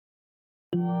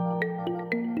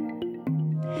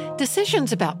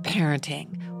Decisions about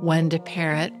parenting, when to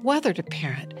parent, whether to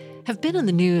parent, have been in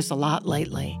the news a lot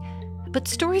lately. But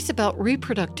stories about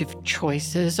reproductive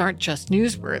choices aren't just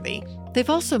newsworthy. They've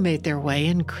also made their way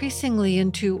increasingly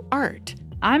into art.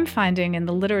 I'm finding in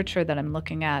the literature that I'm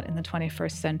looking at in the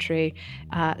 21st century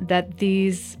that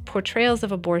these portrayals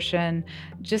of abortion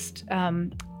just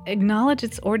acknowledge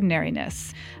its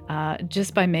ordinariness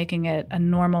just by making it a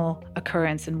normal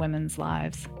occurrence in women's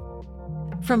lives.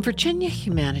 From Virginia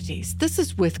Humanities, this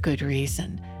is With Good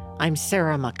Reason. I'm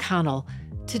Sarah McConnell.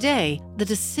 Today, the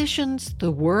decisions, the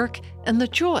work, and the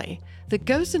joy that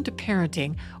goes into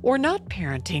parenting or not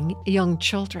parenting young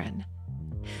children.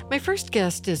 My first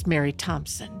guest is Mary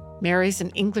Thompson. Mary's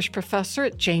an English professor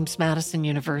at James Madison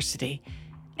University,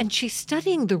 and she's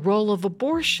studying the role of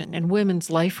abortion in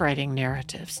women's life-writing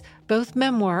narratives, both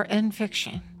memoir and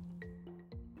fiction.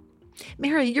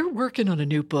 Mary, you're working on a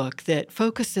new book that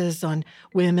focuses on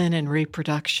women and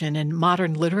reproduction in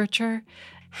modern literature.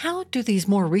 How do these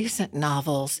more recent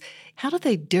novels, how do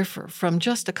they differ from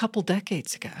just a couple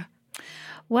decades ago?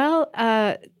 Well,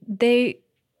 they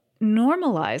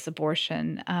normalize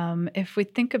abortion. If we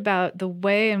think about the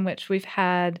way in which we've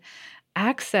had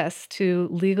access to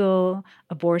legal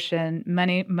abortion,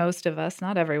 most of us,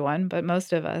 not everyone, but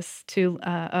most of us, to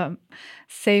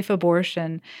safe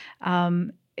abortion,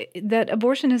 that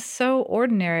abortion is so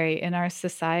ordinary in our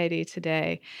society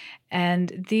today.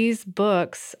 And these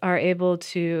books are able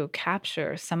to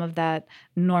capture some of that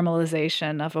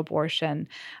normalization of abortion.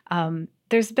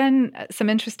 There's been some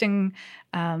interesting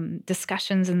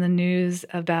discussions in the news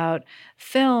about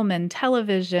film and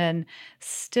television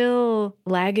still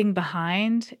lagging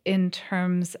behind in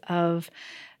terms of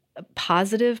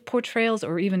positive portrayals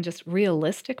or even just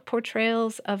realistic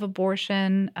portrayals of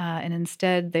abortion, and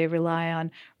instead they rely on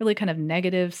really kind of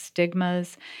negative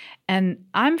stigmas. And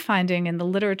I'm finding in the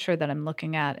literature that I'm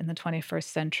looking at in the 21st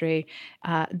century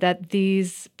that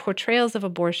these portrayals of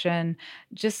abortion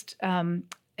just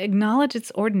acknowledge its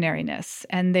ordinariness,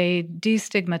 and they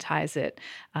destigmatize it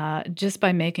just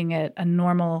by making it a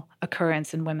normal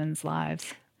occurrence in women's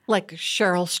lives. Like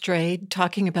Cheryl Strayed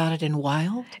talking about it in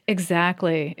Wild?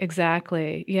 Exactly.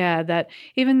 Yeah, that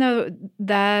even though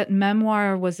that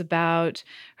memoir was about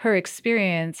her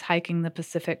experience hiking the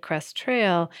Pacific Crest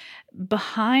Trail,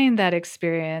 behind that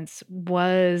experience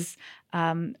was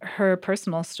her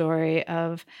personal story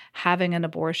of having an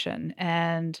abortion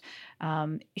and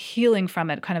healing from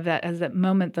it, kind of that as that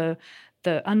moment, the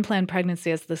unplanned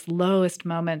pregnancy as this lowest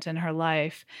moment in her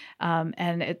life,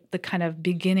 and the kind of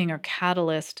beginning or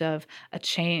catalyst of a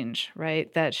change,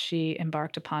 right, that she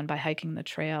embarked upon by hiking the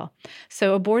trail.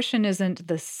 So abortion isn't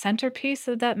the centerpiece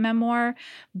of that memoir,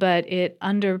 but it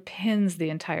underpins the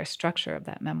entire structure of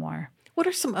that memoir. What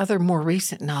are some other more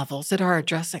recent novels that are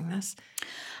addressing this?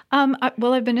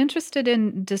 I've been interested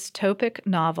in dystopic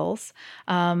novels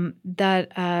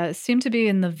that seem to be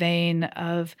in the vein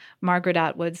of Margaret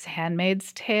Atwood's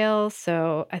Handmaid's Tale.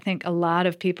 So I think a lot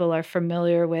of people are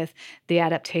familiar with the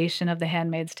adaptation of The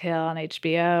Handmaid's Tale on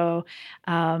HBO.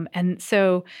 And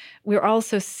so we're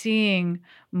also seeing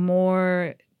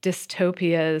more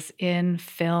dystopias in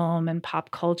film and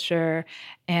pop culture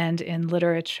and in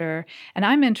literature. And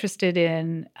I'm interested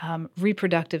in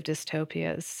reproductive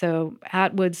dystopias. So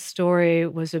Atwood's story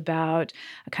was about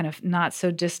a kind of not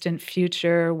so distant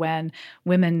future when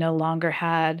women no longer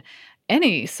had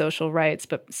any social rights,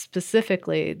 but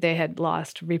specifically they had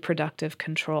lost reproductive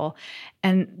control.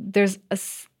 And there's a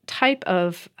type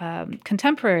of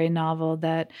contemporary novel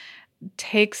that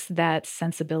takes that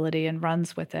sensibility and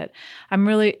runs with it. I'm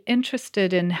really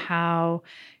interested in how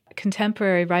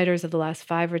contemporary writers of the last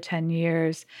 5 or 10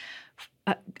 years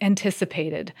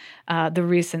anticipated the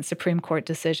recent Supreme Court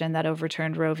decision that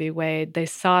overturned Roe v. Wade. They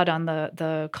saw it on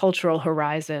the cultural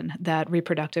horizon that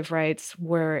reproductive rights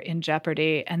were in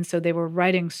jeopardy, and so they were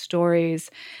writing stories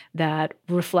that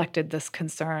reflected this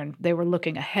concern. They were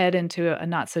looking ahead into a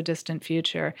not-so-distant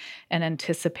future and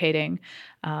anticipating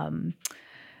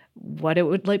what it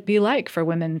would be like for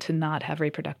women to not have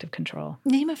reproductive control.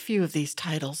 Name a few of these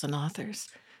titles and authors.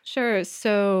 Sure.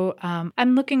 So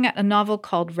I'm looking at a novel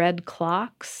called Red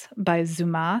Clocks by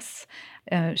Zumas.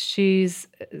 She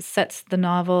sets the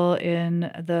novel in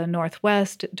the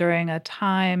Northwest during a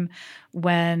time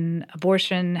when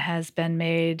abortion has been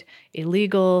made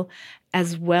illegal,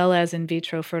 as well as in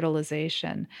vitro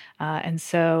fertilization. And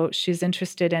so she's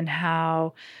interested in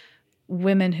how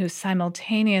women who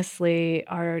simultaneously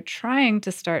are trying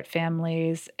to start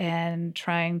families and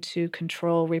trying to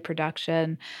control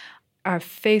reproduction are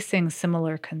facing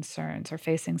similar concerns or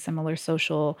facing similar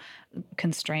social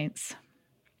constraints.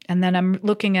 And then I'm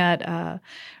looking at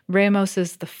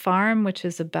Ramos's The Farm, which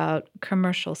is about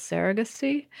commercial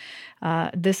surrogacy.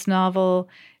 This novel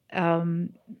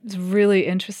is really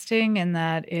interesting in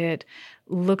that it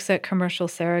looks at commercial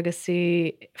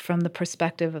surrogacy from the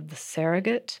perspective of the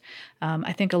surrogate.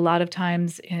 I think a lot of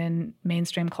times in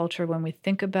mainstream culture, when we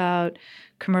think about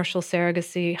commercial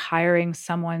surrogacy, hiring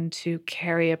someone to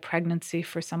carry a pregnancy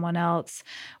for someone else,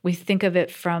 we think of it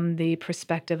from the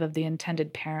perspective of the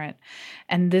intended parent.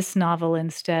 And this novel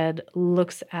instead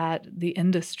looks at the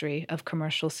industry of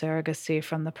commercial surrogacy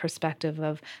from the perspective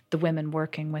of the women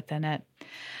working within it.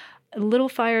 Little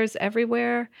Fires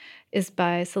Everywhere is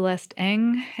by Celeste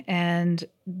Ng, and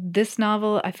this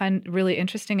novel I find really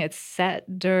interesting. It's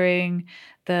set during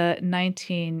the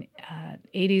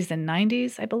 1980s and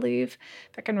 90s, I believe,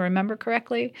 if I can remember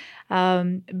correctly.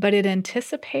 But it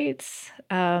anticipates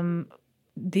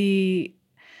the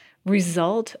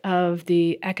result of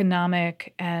the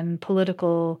economic and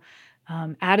political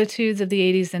attitudes of the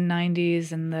 80s and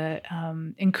 90s and the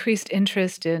increased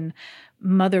interest in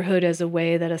motherhood as a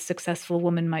way that a successful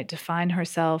woman might define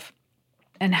herself,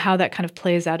 and how that kind of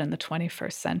plays out in the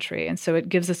 21st century. And so it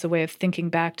gives us a way of thinking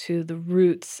back to the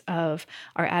roots of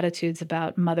our attitudes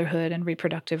about motherhood and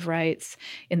reproductive rights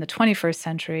in the 21st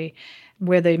century,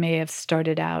 where they may have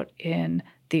started out in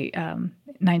the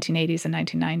 1980s and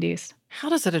 1990s. How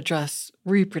does it address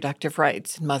reproductive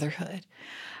rights and motherhood?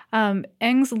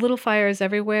 Ng's Little Fires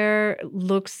Everywhere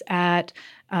looks at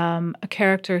a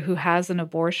character who has an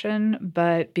abortion,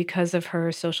 but because of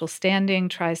her social standing,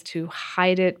 tries to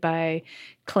hide it by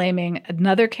claiming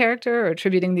another character or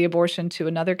attributing the abortion to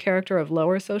another character of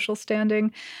lower social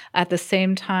standing. At the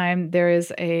same time, there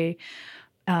is a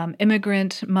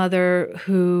immigrant mother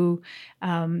who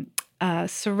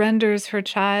surrenders her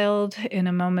child in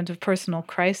a moment of personal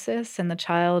crisis, and the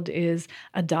child is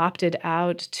adopted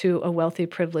out to a wealthy,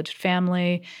 privileged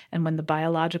family. And when the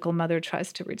biological mother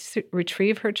tries to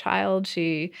retrieve her child,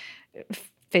 she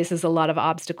faces a lot of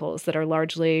obstacles that are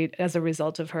largely as a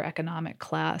result of her economic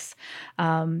class.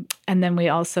 And then we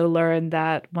also learn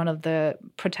that one of the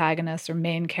protagonists or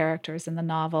main characters in the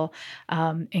novel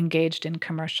engaged in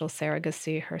commercial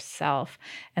surrogacy herself.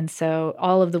 And so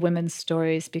all of the women's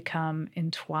stories become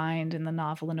entwined in the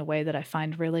novel in a way that I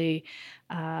find really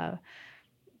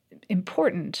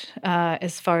important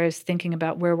as far as thinking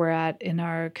about where we're at in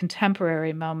our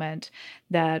contemporary moment,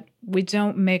 that we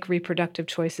don't make reproductive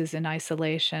choices in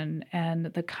isolation, and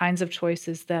the kinds of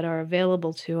choices that are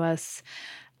available to us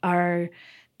are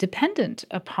dependent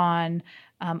upon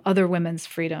other women's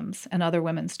freedoms and other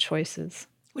women's choices.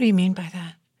 What do you mean by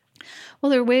that? Well,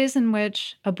 there are ways in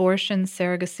which abortion,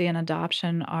 surrogacy, and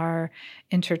adoption are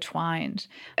intertwined.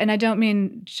 And I don't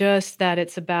mean just that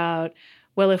it's about,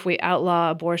 well, if we outlaw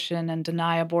abortion and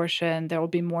deny abortion, there will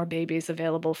be more babies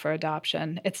available for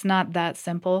adoption. It's not that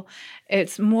simple.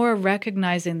 It's more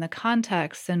recognizing the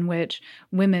context in which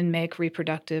women make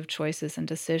reproductive choices and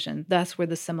decisions. That's where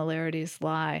the similarities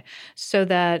lie. So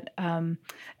that,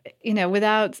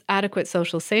 without adequate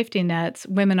social safety nets,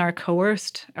 women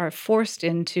are forced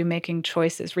into making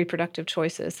choices, reproductive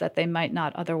choices that they might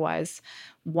not otherwise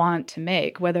want to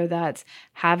make, whether that's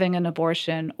having an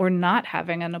abortion or not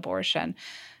having an abortion,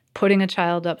 putting a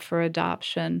child up for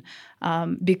adoption,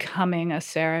 becoming a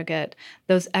surrogate.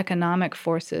 Those economic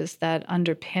forces that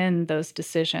underpin those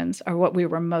decisions are what we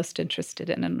were most interested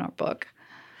in our book.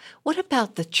 What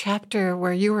about the chapter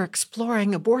where you were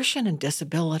exploring abortion and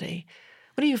disability?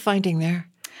 What are you finding there?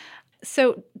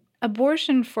 So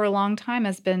abortion for a long time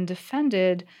has been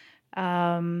defended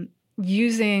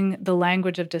using the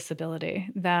language of disability.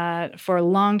 That for a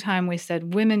long time we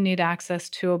said women need access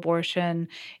to abortion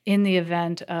in the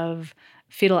event of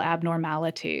fetal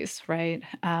abnormalities, right?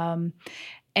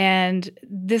 And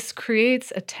this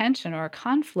creates a tension or a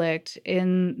conflict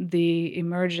in the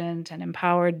emergent and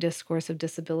empowered discourse of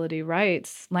disability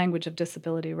rights, language of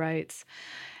disability rights.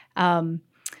 And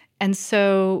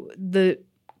so the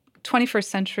 21st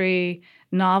century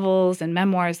novels and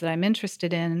memoirs that I'm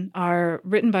interested in are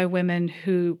written by women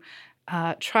who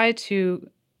try to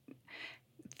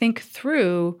think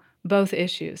through both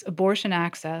issues: abortion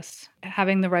access,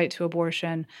 having the right to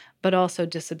abortion, but also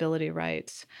disability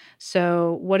rights.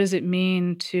 So what does it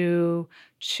mean to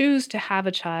choose to have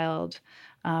a child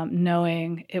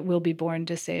knowing it will be born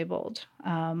disabled?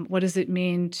 What does it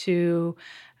mean to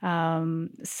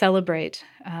celebrate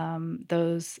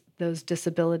those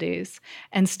disabilities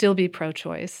and still be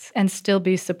pro-choice and still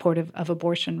be supportive of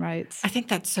abortion rights? I think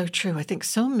that's so true. I think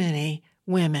so many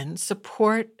women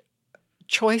support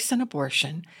choice in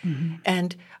abortion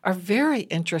and are very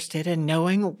interested in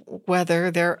knowing whether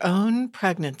their own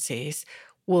pregnancies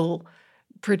will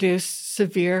produce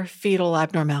severe fetal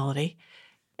abnormality,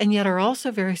 and yet are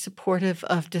also very supportive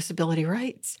of disability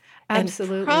rights.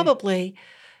 Absolutely. And probably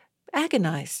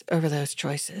agonize over those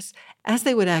choices as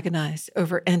they would agonize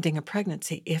over ending a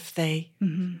pregnancy if they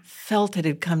felt it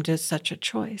had come to such a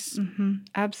choice.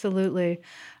 Absolutely.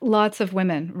 Lots of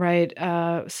women, right,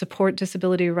 support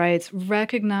disability rights,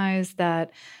 recognize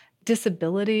that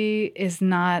disability is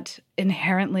not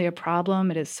inherently a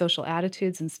problem. It is social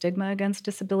attitudes and stigma against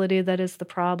disability that is the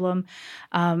problem,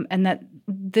 and that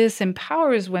this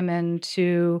empowers women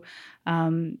to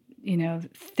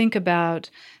think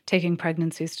about taking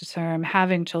pregnancies to term,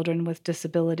 having children with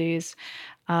disabilities.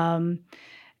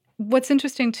 What's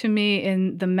interesting to me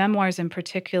in the memoirs in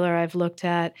particular I've looked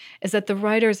at is that the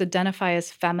writers identify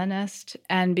as feminist,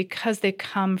 and because they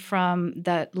come from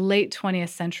that late 20th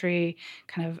century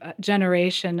kind of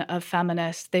generation of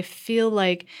feminists, they feel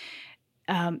like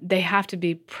they have to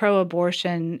be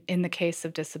pro-abortion in the case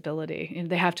of disability.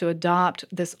 They have to adopt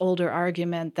this older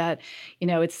argument that,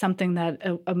 it's something that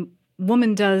a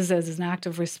woman does as an act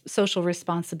of social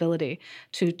responsibility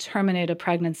to terminate a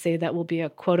pregnancy that will be a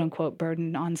quote-unquote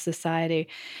burden on society.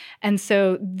 And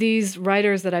so these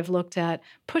writers that I've looked at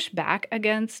push back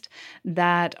against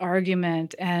that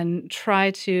argument and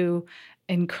try to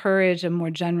encourage a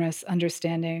more generous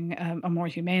understanding, a more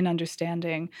humane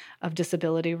understanding of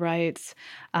disability rights.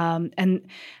 And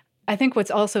I think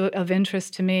what's also of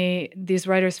interest to me, these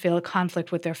writers feel a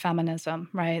conflict with their feminism,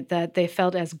 right? That they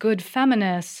felt as good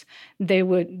feminists,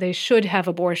 they should have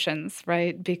abortions,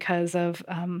 right? Because of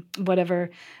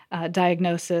whatever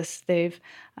diagnosis they've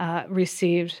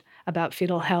received about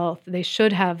fetal health. They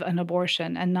should have an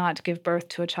abortion and not give birth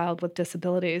to a child with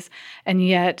disabilities. And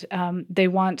yet they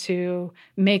want to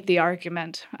make the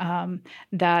argument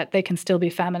that they can still be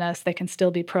feminists, they can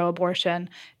still be pro-abortion,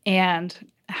 and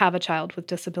have a child with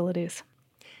disabilities.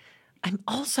 I'm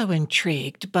also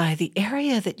intrigued by the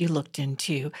area that you looked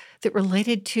into that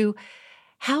related to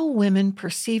how women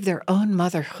perceive their own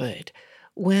motherhood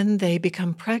when they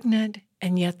become pregnant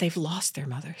and yet they've lost their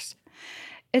mothers.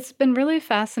 It's been really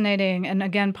fascinating, and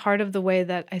again, part of the way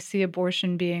that I see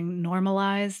abortion being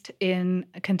normalized in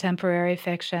contemporary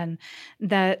fiction,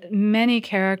 that many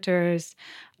characters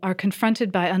are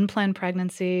confronted by unplanned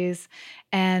pregnancies,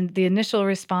 and the initial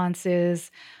response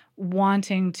is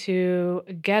wanting to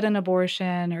get an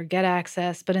abortion or get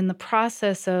access, but in the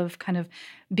process of kind of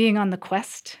being on the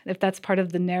quest, if that's part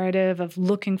of the narrative of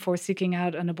looking for, seeking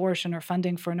out an abortion or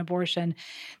funding for an abortion,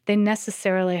 they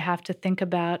necessarily have to think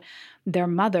about their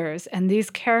mothers. And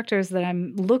these characters that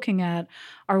I'm looking at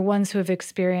are ones who have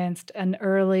experienced an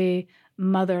early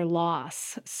mother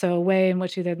loss. So a way in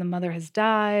which either the mother has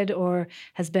died or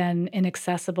has been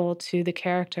inaccessible to the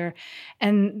character.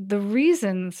 And the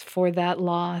reasons for that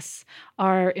loss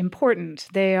are important.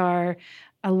 They are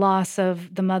a loss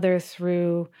of the mother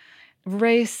through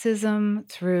racism,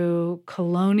 through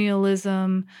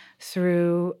colonialism,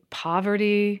 through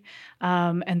poverty,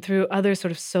 and through other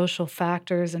sort of social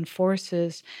factors and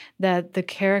forces that the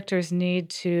characters need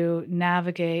to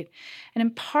navigate. And in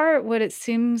part, what it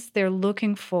seems they're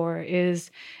looking for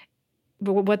is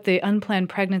what the unplanned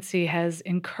pregnancy has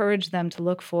encouraged them to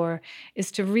look for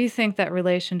is to rethink that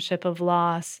relationship of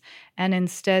loss and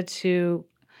instead to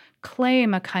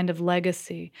claim a kind of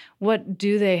legacy. What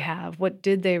do they have? What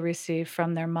did they receive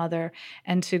from their mother?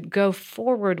 And to go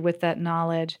forward with that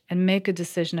knowledge and make a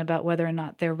decision about whether or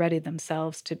not they're ready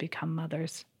themselves to become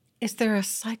mothers. Is there a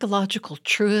psychological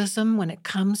truism when it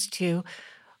comes to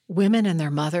women and their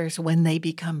mothers when they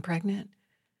become pregnant?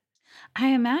 I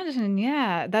imagine,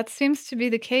 yeah, that seems to be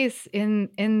the case in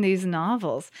these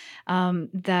novels,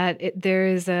 there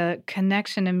is a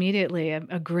connection immediately,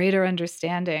 a greater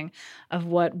understanding of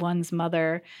what one's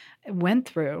mother went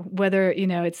through, whether,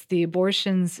 it's the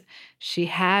abortions she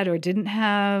had or didn't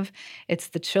have, it's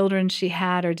the children she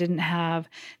had or didn't have.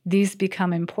 These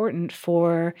become important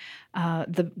for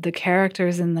the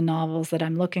characters in the novels that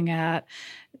I'm looking at,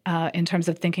 in terms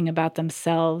of thinking about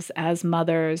themselves as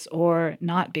mothers or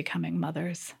not becoming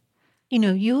mothers.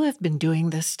 You have been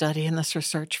doing this study and this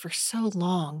research for so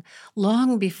long,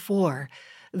 long before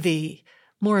the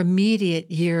more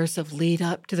immediate years of lead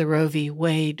up to the Roe v.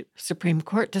 Wade Supreme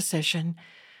Court decision.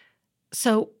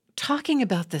 So talking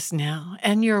about this now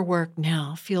and your work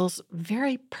now feels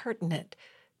very pertinent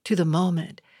to the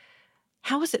moment.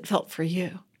 How has it felt for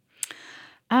you?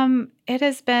 It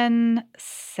has been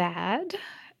sad.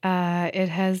 It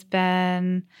has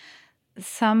been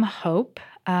some hope.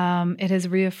 It has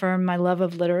reaffirmed my love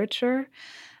of literature.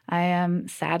 I am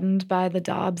saddened by the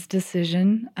Dobbs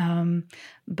decision.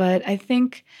 But I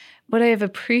think what I have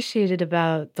appreciated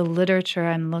about the literature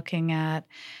I'm looking at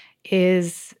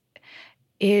is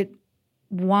it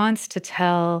wants to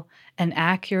tell an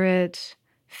accurate,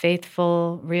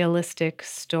 faithful, realistic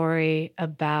story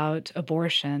about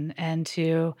abortion and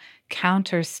to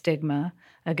counter stigma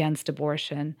against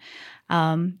abortion.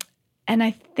 And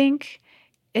I think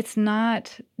it's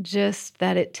not just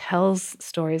that it tells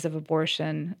stories of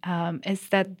abortion, it's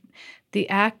that the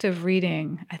act of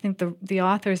reading, I think the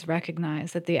authors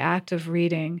recognize that the act of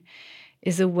reading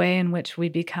is a way in which we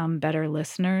become better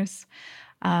listeners.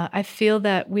 I feel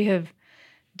that we have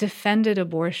defended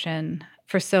abortion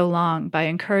for so long by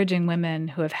encouraging women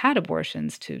who have had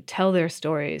abortions to tell their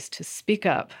stories, to speak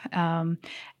up,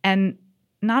 and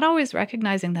not always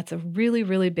recognizing that's a really,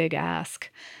 really big ask,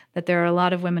 that there are a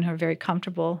lot of women who are very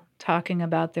comfortable talking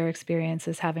about their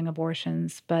experiences having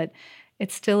abortions, but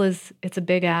it still is, it's a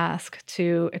big ask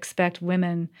to expect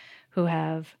women who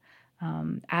have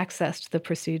access to the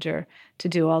procedure to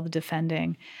do all the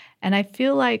defending. And I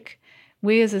feel like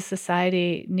we as a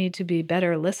society need to be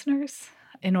better listeners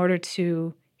in order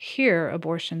to hear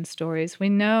abortion stories. We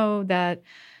know that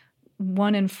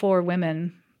 1 in 4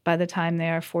 women, by the time they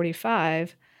are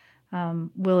 45,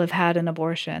 will have had an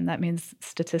abortion. That means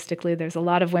statistically there's a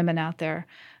lot of women out there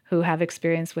who have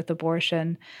experience with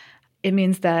abortion. It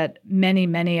means that many,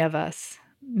 many of us,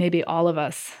 maybe all of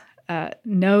us,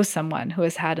 know someone who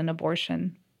has had an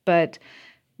abortion, but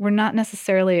we're not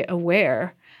necessarily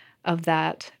aware of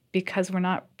that because we're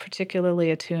not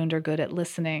particularly attuned or good at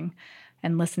listening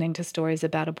and listening to stories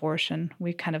about abortion.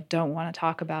 We kind of don't want to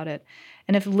talk about it.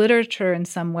 And if literature in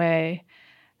some way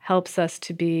helps us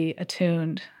to be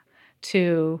attuned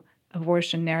to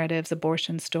abortion narratives,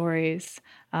 abortion stories,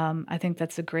 I think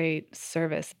that's a great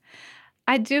service.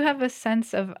 I do have a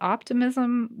sense of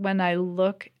optimism when I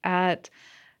look at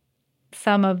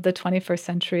some of the 21st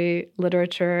century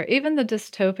literature. Even the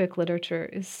dystopic literature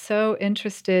is so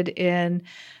interested in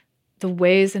the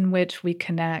ways in which we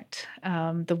connect,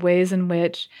 the ways in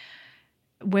which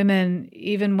women,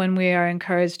 even when we are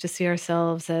encouraged to see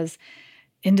ourselves as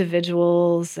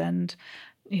individuals and,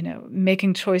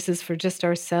 making choices for just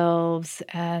ourselves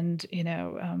and,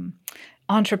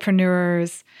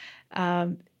 entrepreneurs,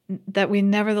 that we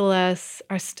nevertheless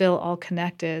are still all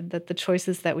connected, that the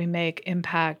choices that we make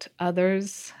impact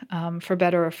others for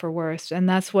better or for worse. And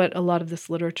that's what a lot of this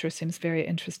literature seems very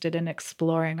interested in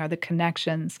exploring, are the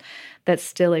connections that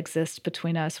still exist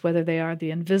between us, whether they are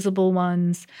the invisible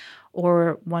ones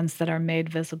or ones that are made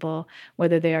visible,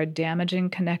 whether they are damaging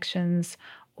connections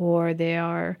or they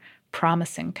are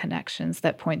promising connections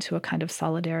that point to a kind of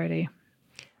solidarity.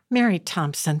 Mary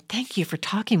Thompson, thank you for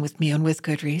talking with me on With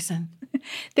Good Reason.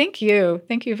 Thank you.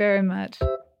 Thank you very much.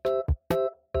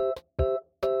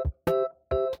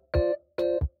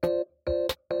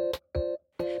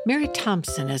 Mary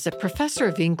Thompson is a professor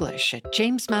of English at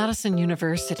James Madison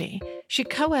University. She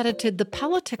co-edited The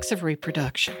Politics of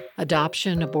Reproduction,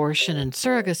 Adoption, Abortion, and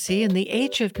Surrogacy in the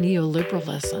Age of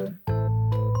Neoliberalism.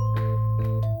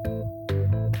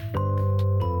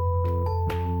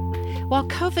 While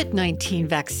COVID-19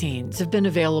 vaccines have been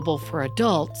available for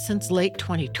adults since late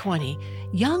 2020,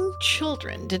 young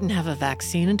children didn't have a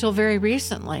vaccine until very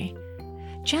recently.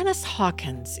 Janice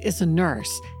Hawkins is a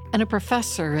nurse and a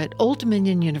professor at Old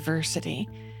Dominion University.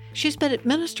 She's been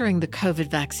administering the COVID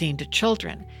vaccine to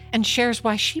children and shares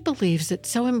why she believes it's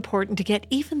so important to get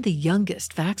even the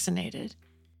youngest vaccinated.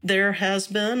 There has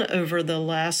been, over the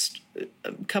last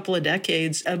couple of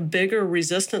decades, a bigger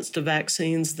resistance to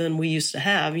vaccines than we used to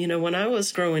have. When I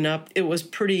was growing up, it was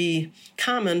pretty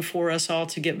common for us all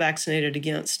to get vaccinated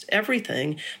against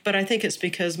everything. But I think it's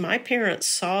because my parents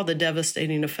saw the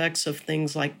devastating effects of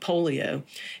things like polio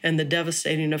and the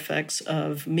devastating effects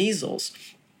of measles.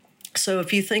 So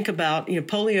if you think about,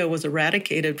 polio was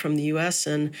eradicated from the U.S.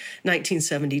 in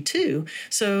 1972.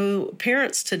 So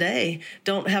parents today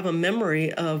don't have a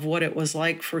memory of what it was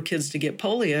like for kids to get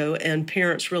polio, and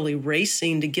parents really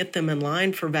racing to get them in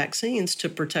line for vaccines to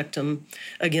protect them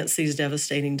against these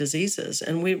devastating diseases.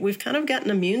 And we've kind of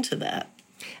gotten immune to that.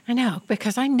 I know,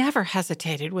 because I never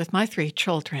hesitated with my 3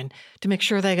 children to make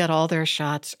sure they got all their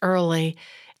shots early.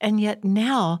 And yet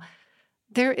now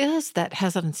there is that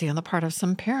hesitancy on the part of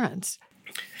some parents.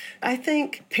 I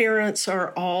think parents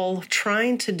are all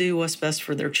trying to do what's best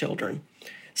for their children.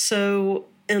 So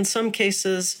in some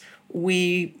cases,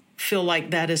 we feel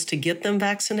like that is to get them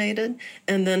vaccinated,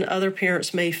 and then other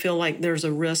parents may feel like there's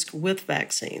a risk with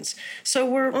vaccines. So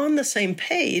we're on the same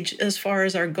page as far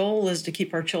as our goal is to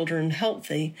keep our children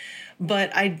healthy.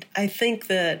 But I think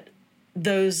that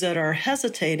those that are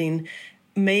hesitating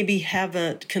maybe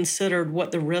haven't considered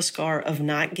what the risks are of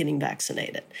not getting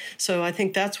vaccinated. So I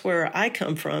think that's where I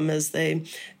come from, is they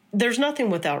there's nothing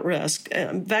without risk.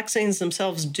 Vaccines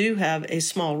themselves do have a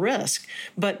small risk,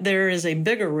 but there is a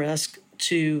bigger risk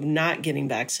to not getting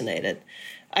vaccinated.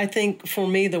 I think for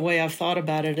me, the way I've thought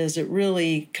about it is it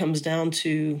really comes down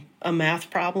to a math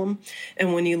problem.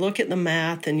 And when you look at the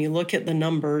math and you look at the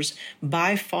numbers,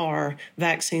 by far,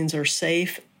 vaccines are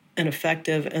safe and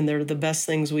effective, and they're the best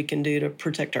things we can do to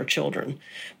protect our children.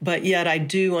 But yet I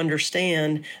do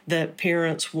understand that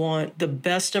parents want the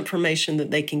best information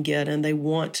that they can get, and they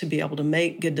want to be able to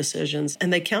make good decisions,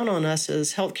 and they count on us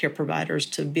as healthcare providers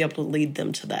to be able to lead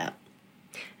them to that.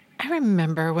 I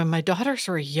remember when my daughters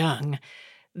were young,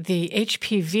 the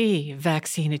HPV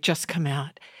vaccine had just come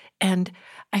out, and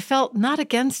I felt not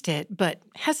against it, but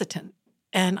hesitant.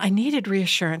 And I needed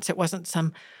reassurance it wasn't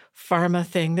some pharma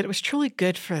thing, that it was truly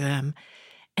good for them.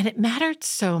 And it mattered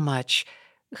so much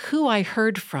who I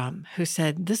heard from who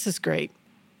said, this is great.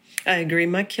 I agree.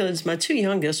 My kids, my two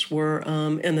youngest, were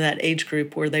in that age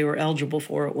group where they were eligible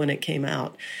for it when it came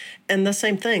out. And the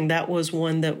same thing, that was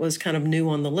one that was kind of new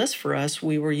on the list for us.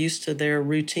 We were used to their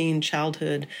routine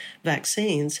childhood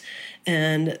vaccines.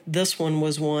 And this one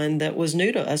was one that was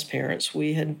new to us parents.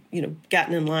 We had,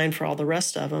 gotten in line for all the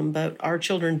rest of them, but our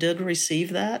children did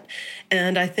receive that.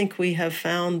 And I think we have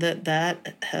found that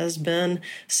that has been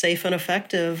safe and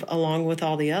effective along with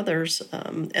all the others.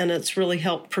 And it's really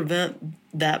helped prevent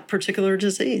that particular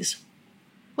disease.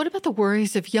 What about the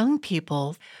worries of young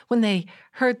people when they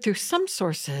heard through some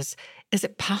sources, is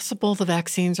it possible the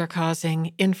vaccines are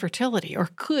causing infertility or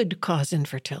could cause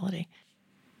infertility?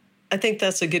 I think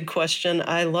that's a good question.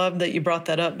 I love that you brought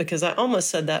that up because I almost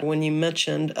said that when you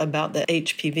mentioned about the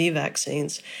HPV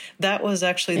vaccines. That was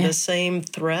actually the same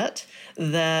threat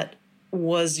that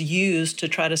was used to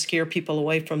try to scare people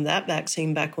away from that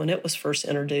vaccine back when it was first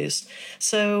introduced.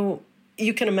 So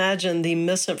you can imagine the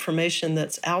misinformation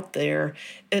that's out there.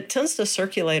 It tends to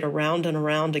circulate around and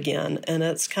around again, and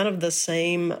it's kind of the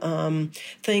same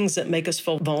things that make us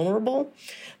feel vulnerable.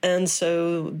 And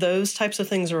so those types of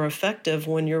things are effective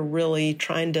when you're really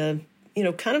trying to,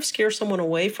 kind of scare someone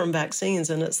away from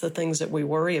vaccines, and it's the things that we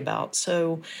worry about.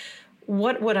 So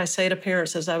what would I say to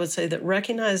parents is I would say that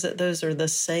recognize that those are the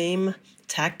same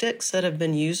tactics that have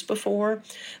been used before,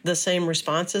 the same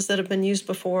responses that have been used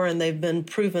before, and they've been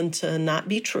proven to not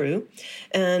be true.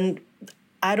 And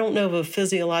I don't know of a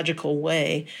physiological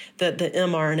way that the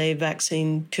mRNA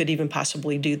vaccine could even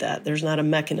possibly do that. There's not a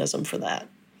mechanism for that.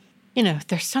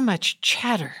 There's so much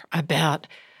chatter about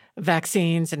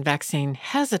vaccines and vaccine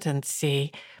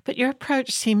hesitancy, but your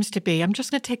approach seems to be, I'm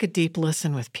just going to take a deep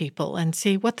listen with people and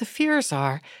see what the fears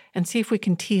are and see if we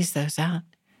can tease those out.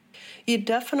 You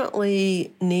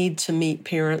definitely need to meet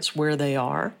parents where they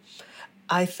are.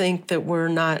 I think that we're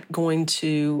not going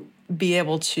to be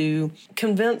able to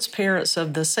convince parents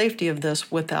of the safety of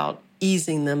this without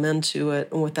easing them into it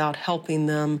and without helping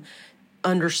them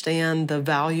understand the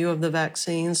value of the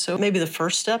vaccine. So maybe the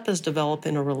first step is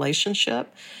developing a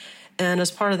relationship. And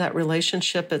as part of that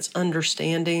relationship, it's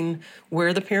understanding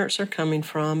where the parents are coming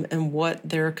from and what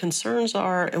their concerns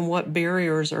are and what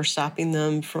barriers are stopping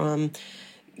them from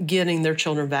getting their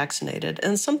children vaccinated.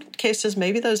 In some cases,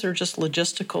 maybe those are just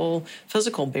logistical,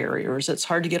 physical barriers. It's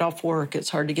hard to get off work. It's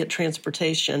hard to get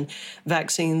transportation.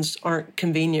 Vaccines aren't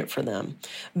convenient for them.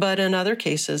 But in other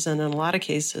cases, and in a lot of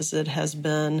cases, it has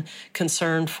been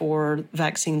concern for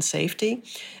vaccine safety.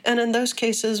 And in those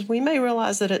cases, we may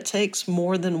realize that it takes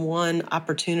more than one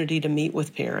opportunity to meet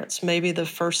with parents. Maybe the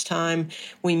first time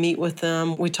we meet with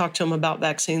them, we talk to them about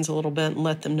vaccines a little bit and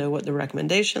let them know what the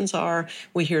recommendations are.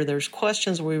 We hear there's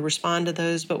questions. We respond to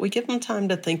those, but we give them time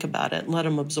to think about it and let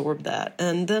them absorb that.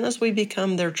 And then as we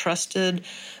become their trusted,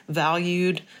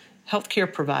 valued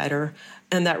healthcare provider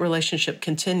and that relationship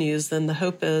continues, then the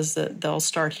hope is that they'll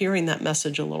start hearing that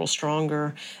message a little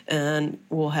stronger and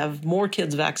we'll have more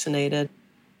kids vaccinated.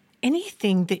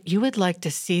 Anything that you would like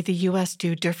to see the U.S.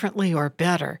 do differently or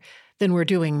better than we're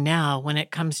doing now when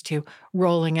it comes to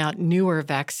rolling out newer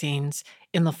vaccines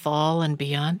in the fall and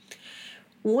beyond?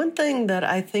 One thing that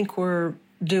I think we're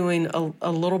doing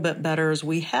a little bit better is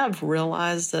we have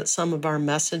realized that some of our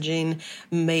messaging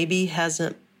maybe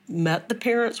hasn't met the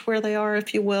parents where they are,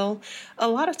 if you will. A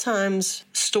lot of times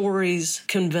stories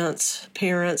convince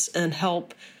parents and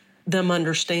help them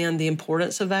understand the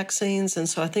importance of vaccines. And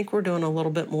so I think we're doing a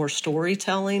little bit more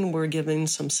storytelling. We're giving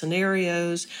some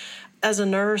scenarios. As a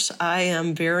nurse, I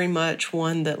am very much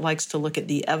one that likes to look at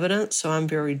the evidence, so I'm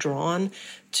very drawn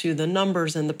to the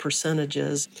numbers and the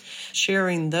percentages.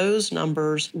 Sharing those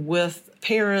numbers with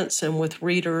parents and with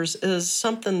readers is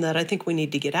something that I think we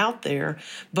need to get out there,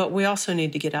 but we also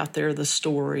need to get out there the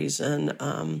stories and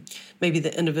maybe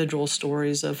the individual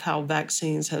stories of how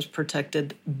vaccines has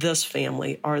protected this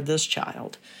family or this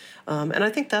child. And I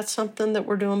think that's something that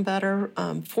we're doing better.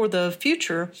 For the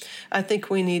future, I think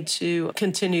we need to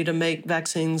continue to make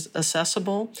vaccines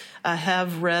accessible. I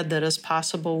have read that as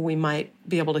possible, we might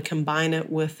be able to combine it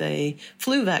with a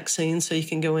flu vaccine, so you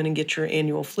can go in and get your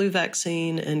annual flu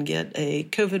vaccine and get a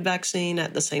COVID vaccine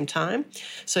at the same time.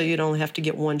 So you'd only have to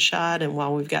get one shot, and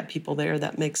while we've got people there,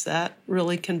 that makes that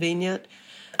really convenient.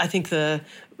 I think the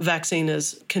vaccine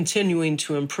is continuing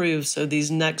to improve, so these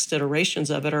next iterations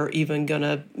of it are even going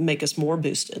to make us more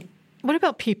boosted. What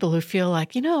about people who feel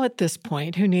like, at this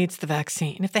point, who needs the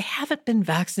vaccine? If they haven't been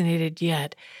vaccinated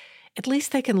yet, at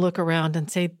least they can look around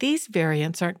and say, these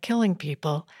variants aren't killing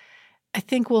people. I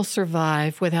think we'll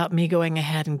survive without me going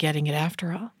ahead and getting it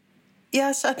after all.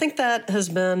 Yes, I think that has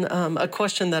been a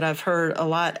question that I've heard a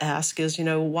lot asked is,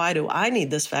 why do I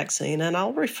need this vaccine? And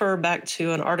I'll refer back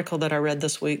to an article that I read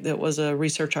this week that was a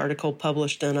research article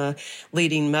published in a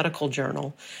leading medical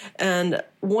journal. And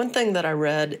one thing that I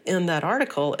read in that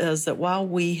article is that while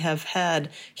we have had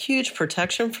huge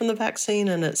protection from the vaccine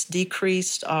and it's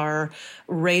decreased our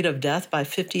rate of death by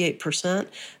 58%,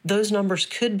 those numbers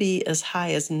could be as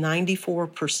high as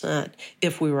 94%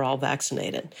 if we were all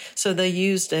vaccinated. So they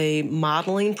used a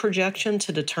modeling projection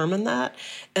to determine that,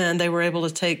 and they were able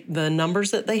to take the numbers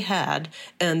that they had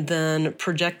and then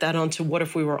project that onto what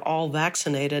if we were all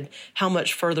vaccinated, how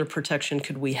much further protection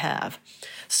could we have?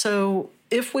 So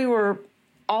if we were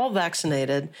all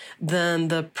vaccinated, then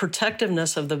the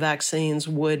protectiveness of the vaccines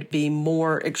would be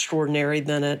more extraordinary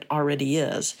than it already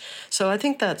is. So I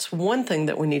think that's one thing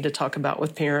that we need to talk about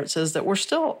with parents is that we're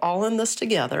still all in this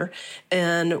together.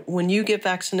 And when you get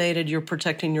vaccinated, you're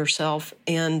protecting yourself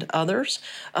and others.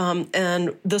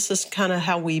 And this is kind of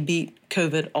how we beat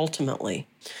COVID ultimately.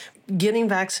 Getting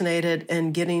vaccinated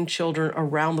and getting children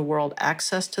around the world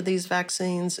access to these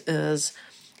vaccines is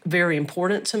very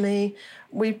important to me.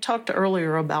 We talked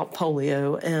earlier about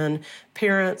polio and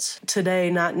parents today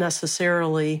not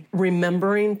necessarily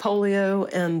remembering polio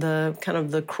and the kind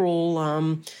of the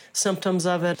cruel symptoms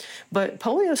of it, but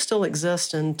polio still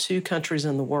exists in two countries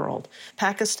in the world,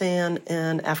 Pakistan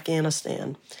and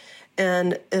Afghanistan.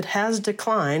 And it has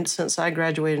declined since I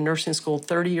graduated nursing school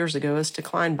 30 years ago. It's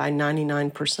declined by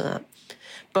 99%.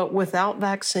 But without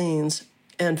vaccines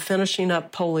and finishing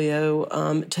up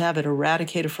polio to have it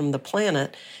eradicated from the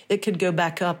planet, it could go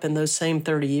back up in those same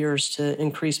 30 years to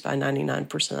increase by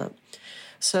 99%.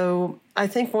 So I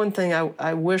think one thing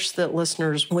I wish that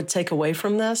listeners would take away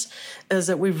from this is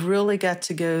that we've really got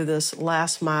to go this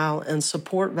last mile and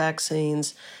support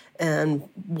vaccines and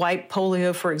wipe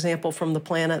polio, for example, from the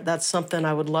planet. That's something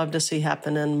I would love to see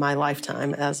happen in my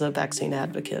lifetime as a vaccine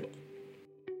advocate.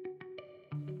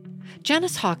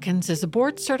 Janice Hawkins is a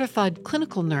board-certified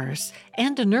clinical nurse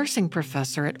and a nursing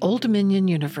professor at Old Dominion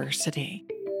University.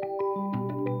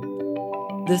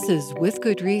 This is With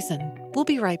Good Reason. We'll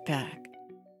be right back.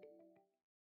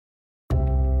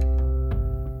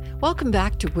 Welcome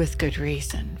back to With Good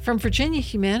Reason from Virginia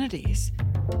Humanities.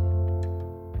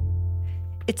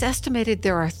 It's estimated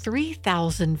there are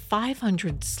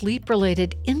 3,500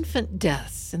 sleep-related infant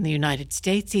deaths in the United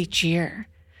States each year.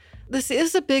 This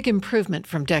is a big improvement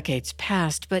from decades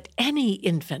past, but any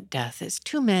infant death is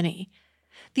too many.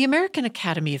 The American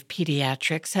Academy of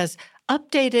Pediatrics has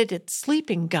updated its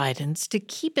sleeping guidance to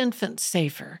keep infants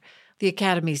safer. The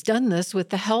Academy's done this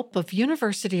with the help of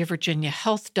University of Virginia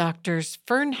health doctors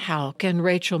Fern Houck and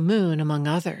Rachel Moon, among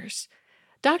others.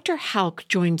 Dr. Houck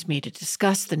joins me to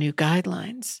discuss the new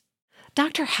guidelines.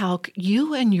 Dr. Houck,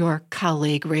 you and your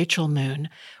colleague Rachel Moon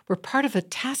were part of a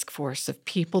task force of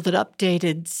people that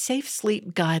updated safe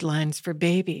sleep guidelines for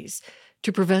babies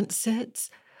to prevent SIDS.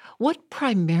 What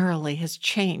primarily has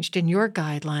changed in your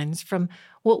guidelines from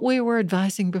what we were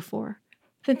advising before?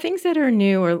 The things that are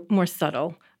new are more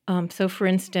subtle. So, for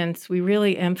instance, we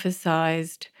really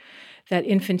emphasized that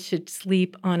infants should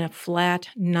sleep on a flat,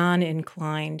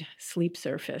 non-inclined sleep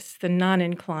surface. The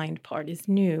non-inclined part is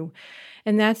new,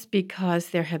 and that's because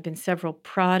there have been several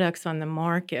products on the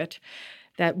market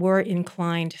that were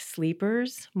inclined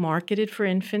sleepers marketed for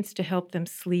infants to help them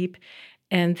sleep,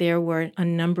 and there were a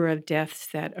number of deaths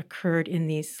that occurred in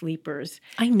these sleepers.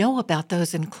 I know about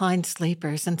those inclined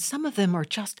sleepers, and some of them are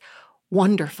just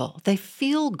wonderful. They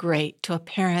feel great to a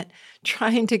parent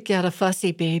trying to get a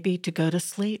fussy baby to go to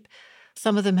sleep.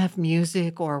 Some of them have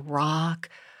music or rock,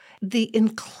 the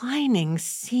inclining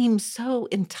seems so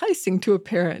enticing to a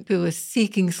parent who is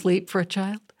seeking sleep for a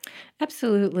child.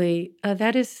 Absolutely.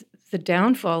 That is the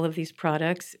downfall of these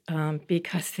products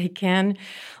because they can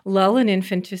lull an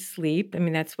infant to sleep. I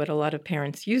mean, that's what a lot of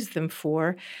parents use them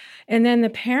for. And then the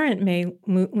parent may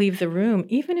leave the room,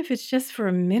 even if it's just for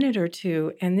a minute or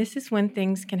two. And this is when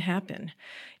things can happen.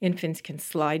 Infants can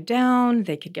slide down,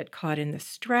 they could get caught in the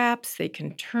straps, they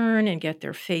can turn and get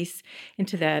their face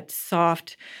into that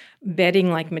soft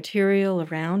bedding-like material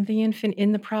around the infant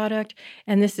in the product.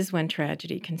 And this is when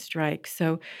tragedy can strike.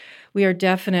 So we are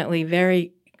definitely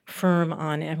very firm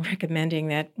on and recommending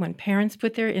that when parents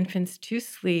put their infants to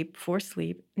sleep, for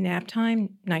sleep, nap time,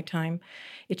 nighttime,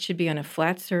 it should be on a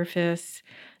flat surface,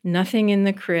 nothing in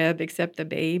the crib except the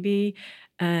baby,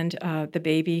 and the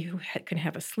baby who can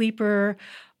have a sleeper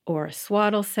or a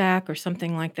swaddle sack or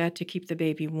something like that to keep the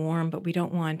baby warm. But we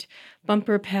don't want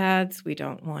bumper pads, we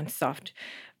don't want soft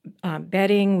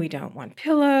bedding, we don't want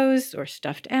pillows or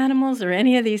stuffed animals or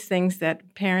any of these things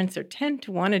that parents tend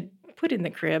to want to put in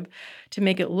the crib to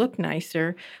make it look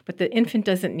nicer, but the infant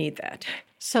doesn't need that.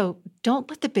 So don't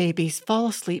let the babies fall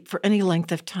asleep for any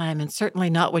length of time, and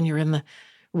certainly not when you're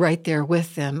right there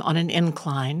with them on an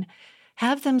incline.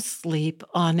 Have them sleep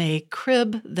on a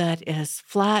crib that is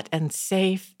flat and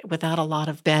safe without a lot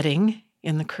of bedding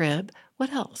in the crib.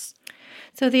 What else?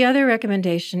 So the other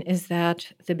recommendation is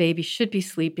that the baby should be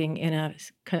sleeping in a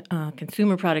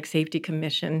Consumer Product Safety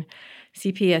Commission,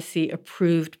 CPSC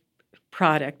approved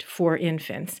product for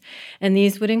infants. And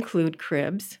these would include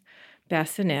cribs,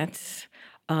 bassinets,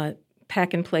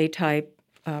 pack and play type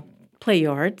play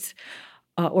yards,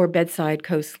 or bedside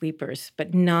co-sleepers,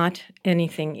 but not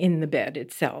anything in the bed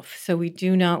itself. So we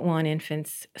do not want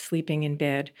infants sleeping in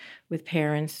bed with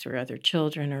parents or other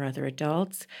children or other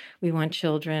adults. We want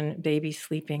babies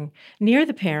sleeping near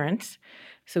the parents.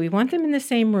 So we want them in the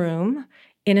same room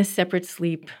in a separate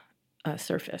sleep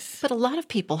surface. But a lot of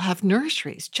people have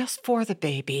nurseries just for the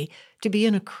baby to be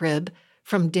in a crib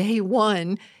from day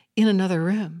one in another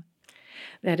room.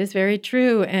 That is very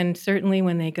true. And certainly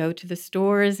when they go to the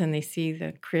stores and they see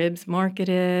the cribs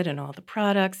marketed and all the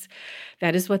products,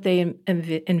 that is what they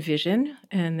envision.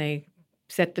 And they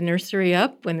set the nursery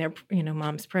up when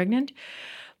mom's pregnant.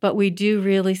 But we do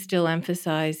really still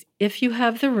emphasize, if you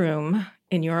have the room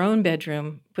in your own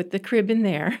bedroom, put the crib in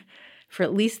there for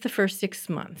at least the first 6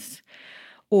 months.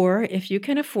 Or if you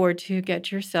can afford to get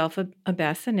yourself a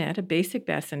bassinet, a basic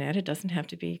bassinet, it doesn't have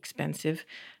to be expensive,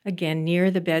 again,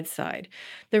 near the bedside.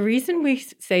 The reason we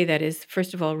say that is,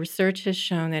 first of all, research has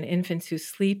shown that infants who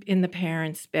sleep in the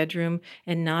parent's bedroom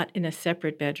and not in a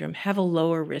separate bedroom have a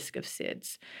lower risk of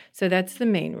SIDS. So that's the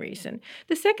main reason.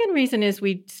 The second reason is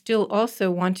we still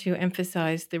also want to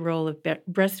emphasize the role of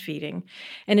breastfeeding.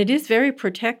 And it is very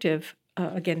protective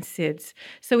against SIDS.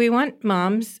 So we want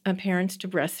parents to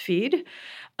breastfeed,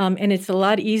 and it's a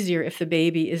lot easier if the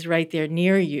baby is right there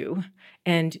near you,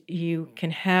 and you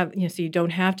can have, so you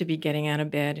don't have to be getting out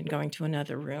of bed and going to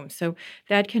another room. So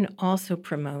that can also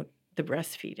promote the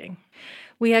breastfeeding.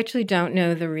 We actually don't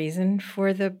know the reason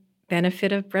for the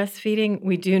benefit of breastfeeding.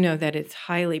 We do know that it's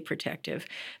highly protective.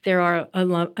 There are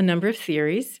a number of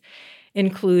theories,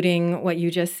 including what you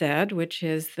just said, which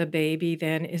is the baby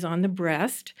then is on the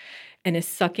breast and is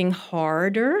sucking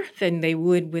harder than they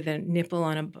would with a nipple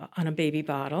on a baby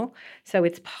bottle. So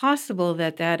it's possible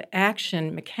that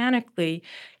action mechanically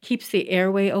keeps the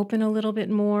airway open a little bit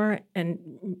more and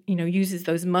uses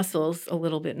those muscles a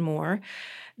little bit more.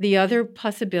 The other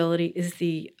possibility is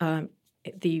the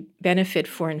benefit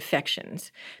for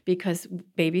infections, because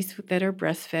babies that are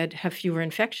breastfed have fewer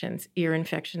infections, ear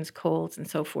infections, colds, and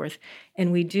so forth.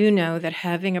 And we do know that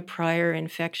having a prior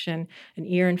infection, an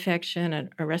ear infection,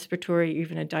 a respiratory,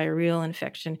 even a diarrheal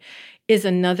infection, is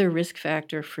another risk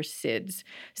factor for SIDS.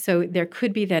 So there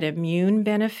could be that immune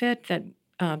benefit that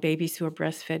babies who are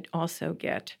breastfed also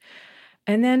get.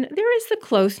 And then there is the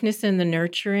closeness and the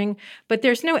nurturing, but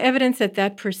there's no evidence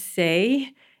that per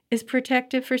se is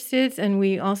protective for SIDS, and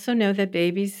we also know that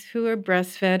babies who are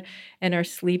breastfed and are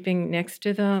sleeping next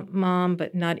to the mom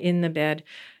but not in the bed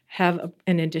have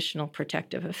an additional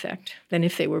protective effect than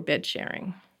if they were bed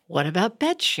sharing. What about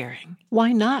bed sharing?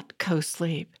 Why not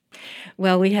co-sleep?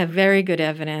 Well, we have very good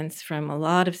evidence from a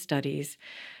lot of studies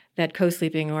that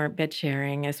co-sleeping, or bed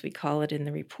sharing, as we call it in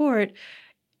the report,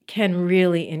 can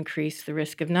really increase the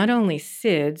risk of not only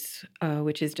SIDS,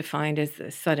 which is defined as the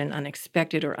sudden,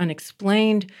 unexpected, or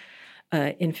unexplained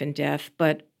infant death,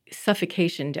 but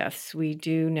suffocation deaths. We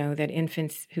do know that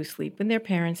infants who sleep with their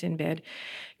parents in bed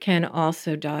can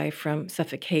also die from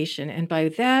suffocation. And by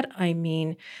that, I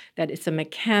mean that it's a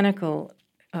mechanical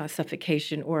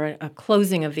suffocation or a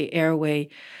closing of the airway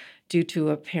due to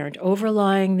a parent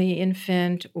overlying the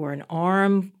infant or an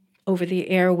arm over the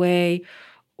airway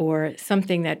or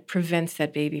something that prevents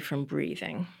that baby from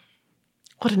breathing.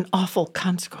 What an awful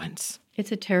consequence.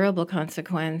 It's a terrible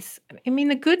consequence. I mean,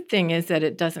 the good thing is that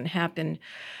it doesn't happen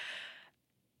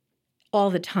all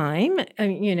the time.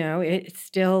 It's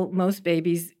still, most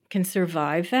babies can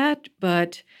survive that,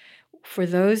 but for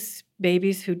those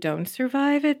babies who don't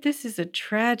survive it, this is a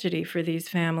tragedy for these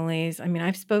families. I mean,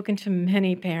 I've spoken to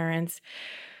many parents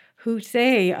who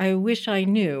say, I wish I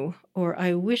knew, or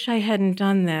I wish I hadn't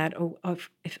done that, or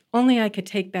if only I could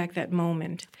take back that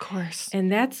moment. Of course.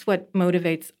 And that's what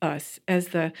motivates us as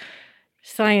the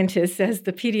scientists, as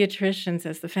the pediatricians,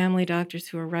 as the family doctors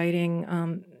who are writing,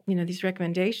 these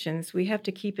recommendations. We have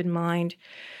to keep in mind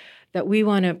that we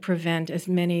want to prevent as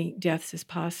many deaths as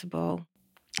possible.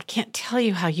 I can't tell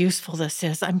you how useful this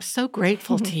is. I'm so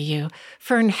grateful to you.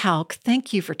 Fern Houck,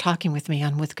 thank you for talking with me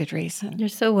on With Good Reason. You're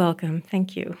so welcome.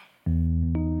 Thank you.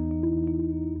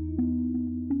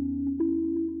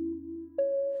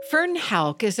 Fern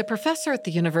Houck is a professor at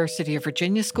the University of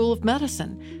Virginia School of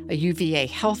Medicine, a UVA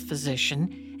health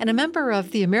physician, and a member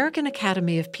of the American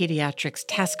Academy of Pediatrics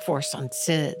Task Force on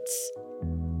SIDS.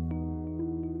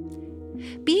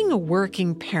 Being a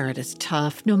working parent is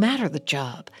tough, no matter the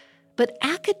job. But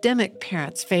academic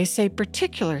parents face a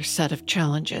particular set of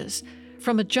challenges,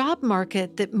 from a job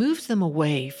market that moves them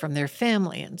away from their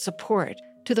family and support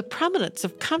to the prominence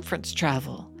of conference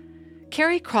travel.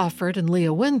 Carrie Crawford and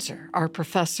Leah Windsor are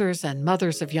professors and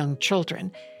mothers of young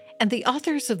children, and the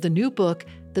authors of the new book,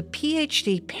 The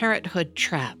PhD Parenthood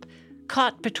Trap,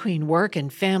 Caught Between Work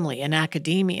and Family in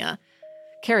Academia.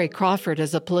 Carrie Crawford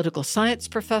is a political science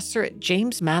professor at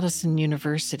James Madison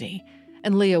University,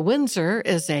 and Leah Windsor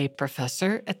is a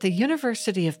professor at the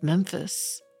University of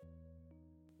Memphis.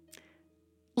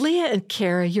 Leah and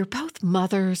Carrie, you're both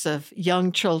mothers of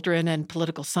young children and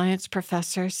political science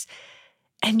professors,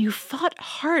 and you fought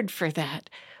hard for that.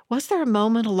 Was there a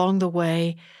moment along the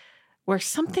way where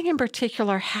something in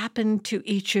particular happened to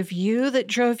each of you that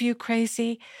drove you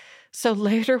crazy? So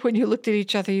later, when you looked at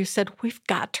each other, you said, we've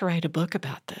got to write a book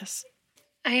about this.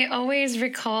 I always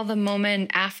recall the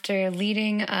moment after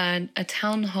leading a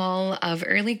town hall of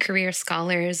early career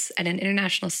scholars at an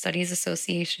International Studies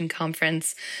Association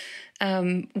conference,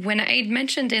 when I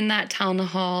mentioned in that town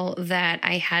hall that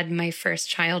I had my first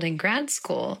child in grad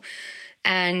school.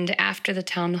 And after the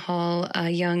town hall, a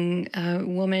young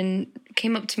woman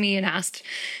came up to me and asked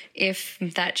if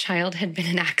that child had been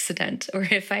an accident or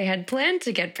if I had planned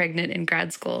to get pregnant in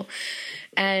grad school.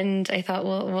 And I thought,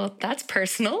 well, that's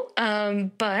personal.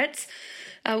 But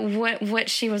what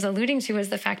she was alluding to was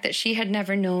the fact that she had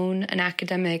never known an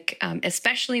academic,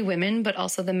 especially women, but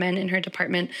also the men in her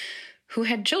department who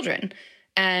had children.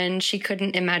 And she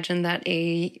couldn't imagine that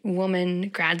a woman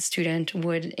grad student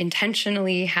would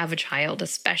intentionally have a child,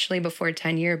 especially before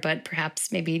tenure, but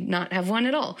perhaps maybe not have one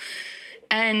at all.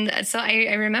 And so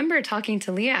I remember talking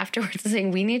to Leah afterwards and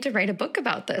saying, we need to write a book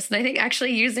about this. And I think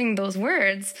actually using those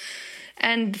words.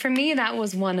 And for me, that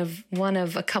was one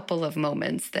of a couple of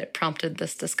moments that prompted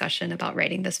this discussion about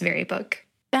writing this very book.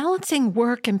 Balancing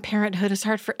work and parenthood is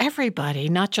hard for everybody,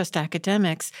 not just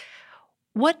academics.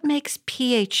 What makes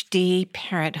PhD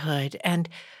parenthood and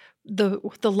the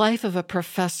life of a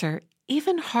professor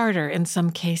even harder in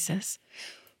some cases?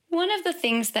 One of the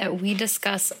things that we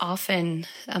discuss often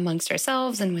amongst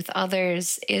ourselves and with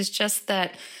others is just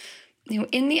that,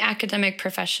 in the academic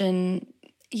profession,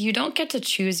 you don't get to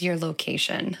choose your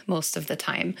location most of the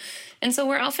time. And so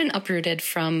we're often uprooted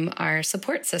from our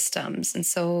support systems. And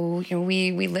so,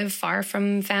 we live far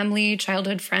from family,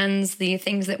 childhood friends, the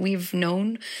things that we've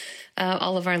known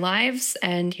all of our lives.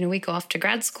 And, we go off to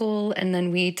grad school and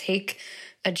then we take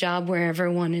a job wherever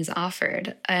one is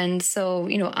offered. And so,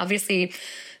 obviously,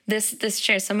 this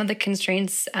shares some of the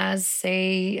constraints as,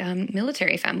 say,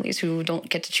 military families who don't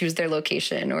get to choose their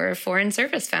location, or foreign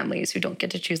service families who don't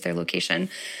get to choose their location.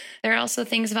 There are also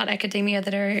things about academia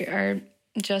that are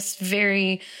just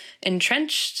very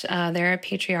entrenched. There are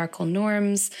patriarchal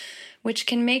norms, which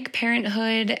can make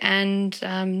parenthood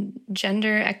and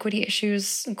gender equity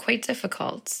issues quite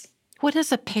difficult. What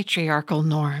is a patriarchal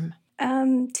norm?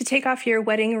 To take off your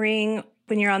wedding ring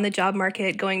when you're on the job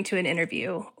market going to an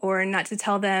interview, or not to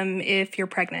tell them if you're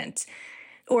pregnant.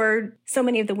 Or so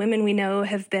many of the women we know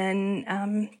have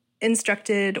been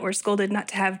instructed or scolded not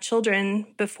to have children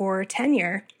before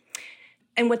tenure.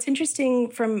 And what's interesting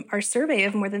from our survey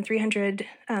of more than 300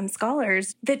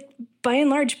 scholars, that by and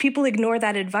large, people ignore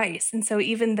that advice. And so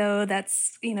even though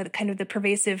that's, kind of the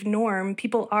pervasive norm,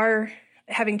 people are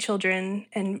having children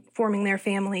and forming their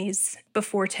families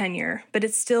before tenure. But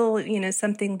it's still,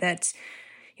 something that,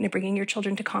 bringing your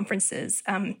children to conferences.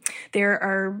 There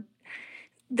are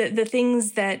the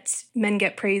things that men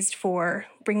get praised for,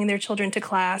 bringing their children to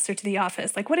class or to the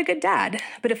office, like what a good dad.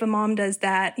 But if a mom does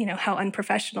that, how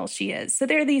unprofessional she is. So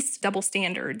there are these double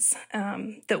standards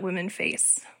that women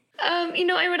face.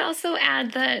 I would also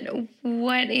add that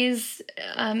what is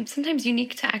sometimes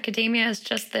unique to academia is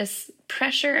just this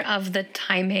pressure of the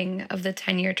timing of the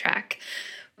tenure track.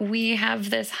 We have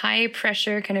this high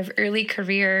pressure kind of early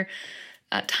career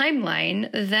timeline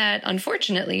that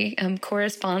unfortunately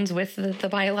corresponds with the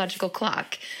biological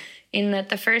clock, in that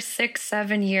the first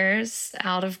 6-7 years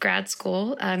out of grad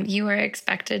school, you are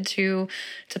expected to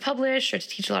publish or to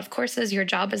teach a lot of courses. Your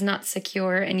job is not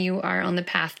secure, and you are on the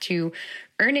path to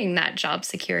earning that job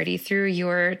security through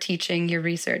your teaching, your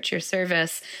research, your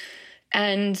service.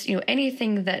 And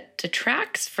anything that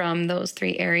detracts from those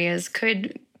three areas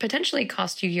could potentially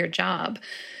cost you your job.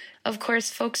 Of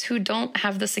course, folks who don't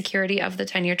have the security of the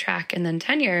tenure track and then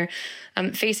tenure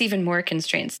face even more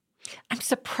constraints. I'm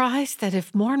surprised that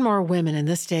if more and more women in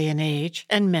this day and age,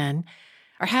 and men,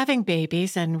 are having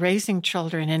babies and raising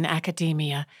children in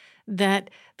academia, that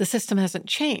the system hasn't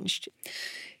changed.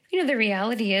 The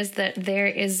reality is that there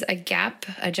is a gap,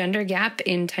 a gender gap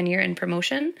in tenure and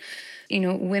promotion.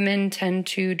 Women tend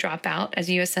to drop out as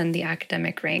you ascend the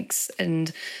academic ranks,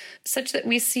 and such that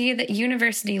we see that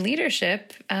university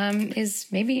leadership is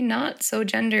maybe not so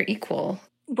gender equal.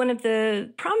 One of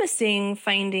the promising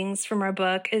findings from our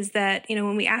book is that,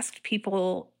 when we asked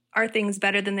people, are things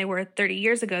better than they were 30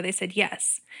 years ago, they said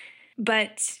yes.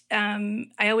 But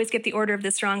I always get the order of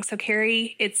this wrong. So,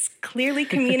 Carrie, it's clearly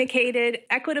communicated,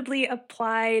 equitably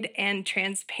applied, and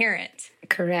transparent.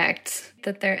 Correct.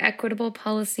 That they're equitable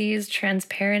policies,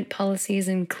 transparent policies,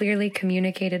 and clearly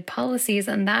communicated policies.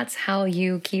 And that's how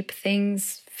you keep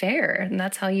things fair. And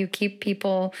that's how you keep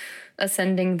people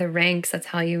ascending the ranks. That's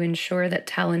how you ensure that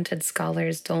talented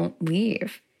scholars don't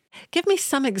leave. Give me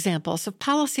some examples of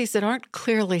policies that aren't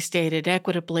clearly stated,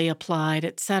 equitably applied,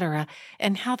 et cetera,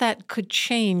 and how that could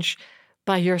change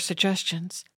by your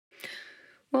suggestions.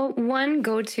 Well, one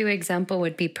go-to example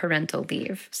would be parental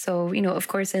leave. So, of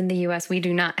course, in the U.S., we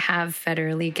do not have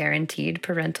federally guaranteed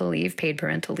parental leave, paid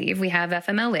parental leave. We have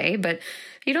FMLA, but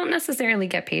you don't necessarily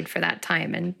get paid for that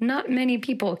time. And not many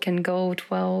people can go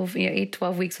 12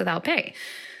 weeks without pay.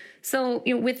 So,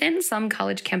 within some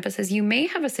college campuses, you may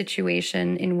have a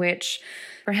situation in which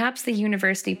perhaps the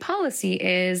university policy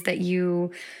is that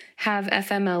you have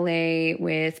FMLA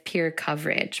with peer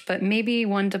coverage, but maybe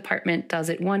one department does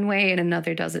it one way and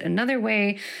another does it another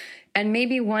way. And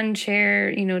maybe one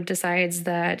chair, decides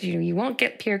that, you won't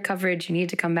get peer coverage. You need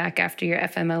to come back after your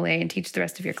FMLA and teach the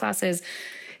rest of your classes.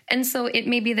 And so it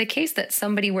may be the case that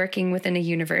somebody working within a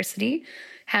university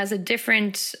has a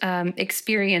different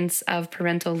experience of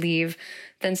parental leave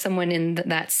than someone in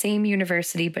that same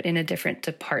university, but in a different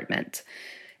department.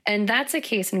 And that's a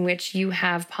case in which you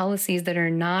have policies that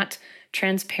are not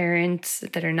transparent,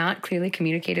 that are not clearly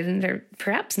communicated, and they're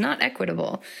perhaps not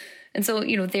equitable. And so,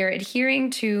 they're adhering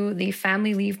to the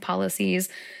family leave policies,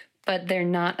 but they're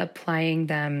not applying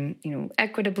them,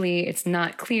 equitably. It's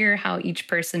not clear how each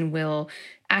person will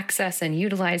access and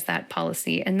utilize that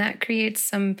policy. And that creates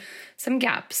some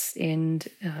gaps in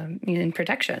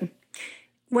protection.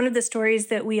 One of the stories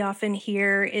that we often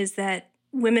hear is that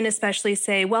women especially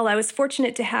say, well, I was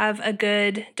fortunate to have a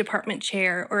good department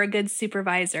chair or a good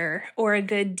supervisor or a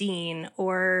good dean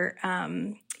or,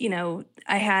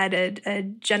 I had a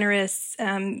generous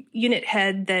unit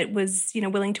head that was,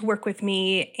 willing to work with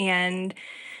me and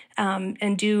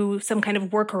do some kind of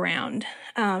workaround.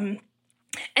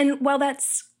 And while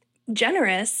that's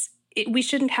generous, we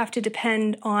shouldn't have to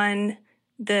depend on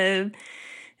the,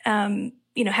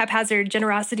 haphazard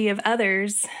generosity of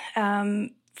others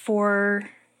for,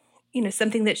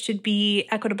 something that should be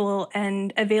equitable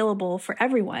and available for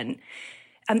everyone.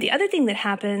 The other thing that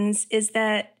happens is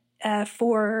that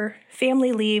for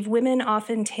family leave, women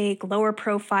often take lower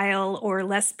profile or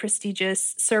less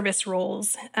prestigious service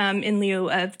roles in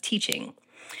lieu of teaching.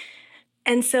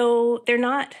 And so they're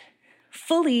not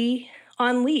fully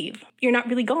on leave. You're not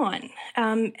really gone.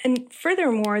 And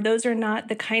furthermore, those are not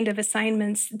the kind of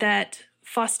assignments that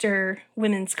foster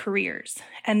women's careers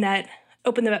and that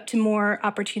open them up to more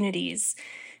opportunities.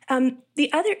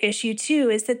 The other issue,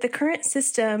 too, is that the current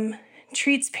system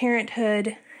treats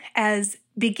parenthood as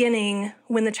beginning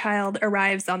when the child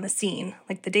arrives on the scene,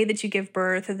 like the day that you give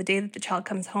birth or the day that the child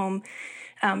comes home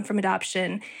from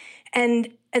adoption. And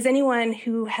as anyone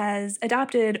who has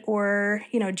adopted or,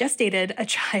 gestated a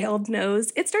child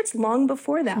knows, it starts long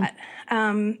before that.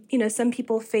 Some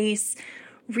people face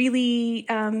really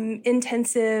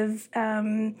intensive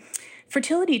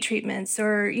fertility treatments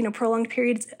or, prolonged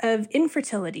periods of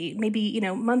infertility, maybe,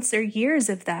 months or years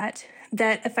of that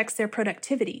affects their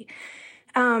productivity.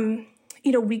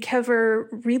 We cover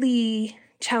really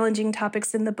challenging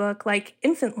topics in the book like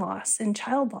infant loss and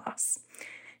child loss.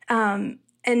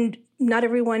 And not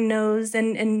everyone knows,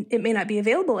 and it may not be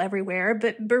available everywhere,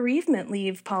 but bereavement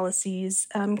leave policies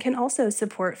can also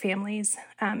support families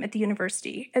at the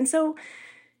university. And so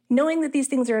knowing that these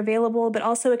things are available, but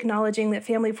also acknowledging that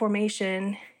family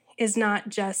formation is not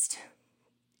just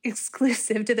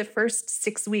exclusive to the first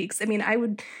 6 weeks. I mean, I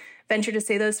would venture to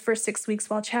say those first 6 weeks,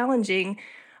 while challenging,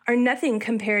 are nothing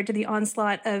compared to the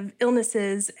onslaught of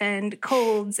illnesses and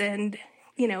colds and,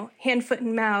 hand, foot,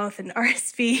 and mouth and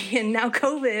RSV and now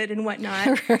COVID and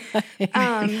whatnot.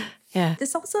 Yeah.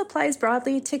 This also applies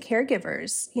broadly to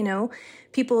caregivers,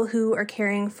 people who are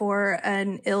caring for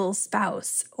an ill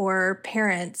spouse or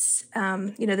parents,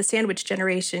 the sandwich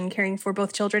generation caring for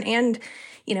both children and,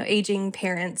 aging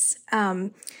parents.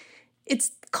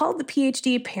 It's called the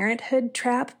PhD parenthood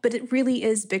trap, but it really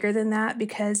is bigger than that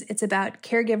because it's about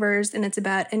caregivers and it's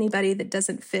about anybody that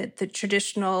doesn't fit the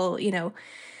traditional,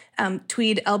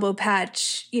 tweed elbow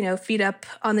patch, feet up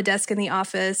on the desk in the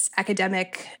office,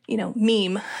 academic,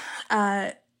 meme.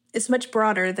 It's much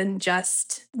broader than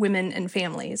just women and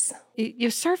families. You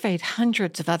surveyed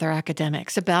hundreds of other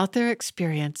academics about their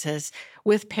experiences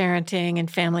with parenting and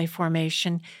family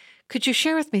formation. Could you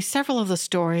share with me several of the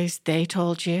stories they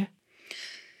told you?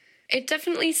 It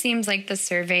definitely seems like the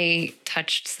survey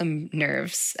touched some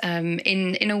nerves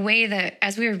in a way that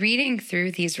as we were reading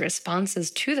through these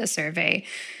responses to the survey,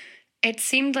 it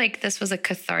seemed like this was a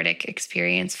cathartic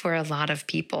experience for a lot of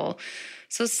people.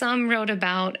 So some wrote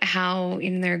about how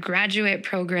in their graduate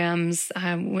programs,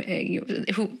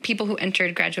 people who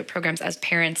entered graduate programs as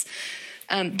parents,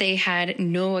 they had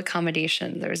no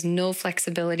accommodation. There was no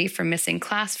flexibility for missing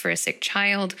class for a sick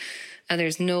child.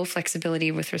 There's no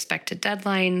flexibility with respect to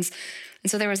deadlines. And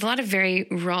so there was a lot of very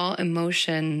raw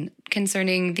emotion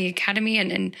concerning the academy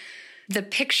and the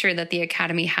picture that the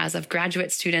academy has of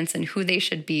graduate students and who they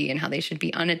should be and how they should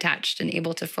be unattached and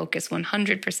able to focus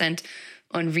 100%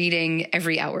 on reading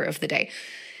every hour of the day.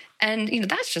 And,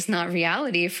 that's just not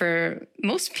reality for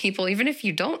most people, even if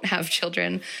you don't have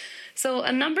children. So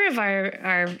a number of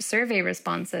our survey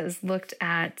responses looked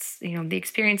at, the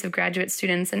experience of graduate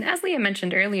students. And as Leah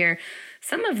mentioned earlier,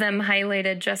 some of them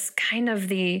highlighted just kind of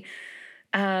the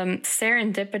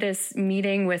serendipitous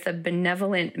meeting with a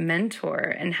benevolent mentor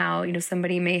and how,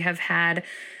 somebody may have had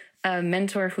a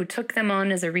mentor who took them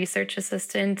on as a research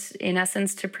assistant, in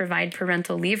essence, to provide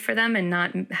parental leave for them and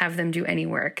not have them do any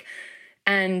work.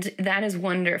 And that is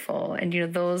wonderful. And,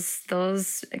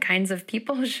 those kinds of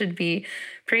people should be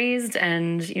praised.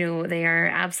 And, they are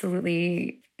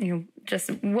absolutely, just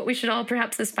what we should all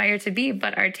perhaps aspire to be.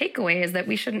 But our takeaway is that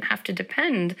we shouldn't have to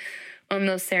depend on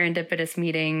those serendipitous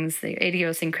meetings, the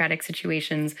idiosyncratic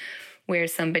situations where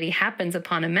somebody happens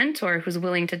upon a mentor who's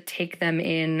willing to take them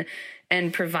in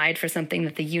and provide for something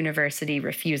that the university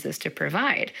refuses to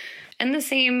provide. And the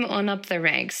same on up the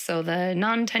ranks. So the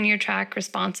non-tenure track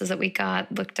responses that we got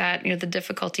looked at, the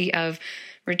difficulty of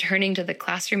returning to the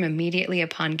classroom immediately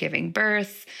upon giving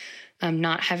birth,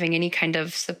 not having any kind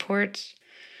of support.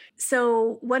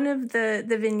 So one of the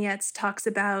vignettes talks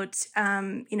about,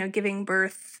 giving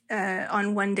birth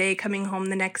on one day, coming home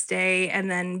the next day, and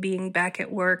then being back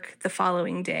at work the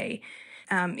following day.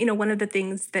 One of the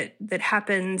things that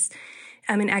happens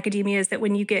in academia is that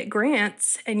when you get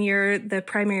grants and you're the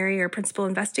primary or principal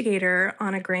investigator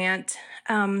on a grant,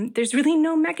 there's really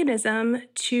no mechanism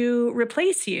to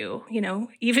replace you,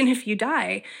 even if you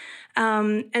die.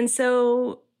 And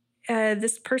so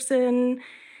this person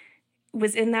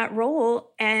was in that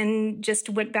role and just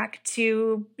went back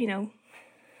to,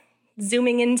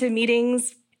 zooming into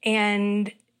meetings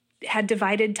and had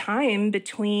divided time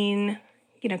between,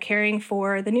 caring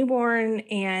for the newborn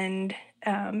and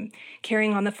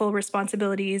carrying on the full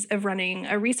responsibilities of running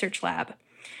a research lab.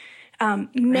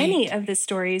 Many of the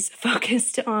stories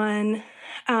focused on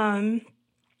the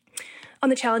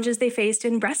challenges they faced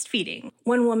in breastfeeding.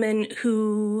 One woman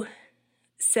who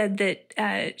said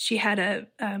that she had a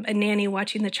nanny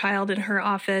watching the child in her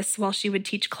office while she would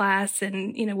teach class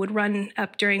and, would run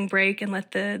up during break and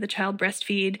let the child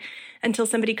breastfeed until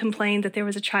somebody complained that there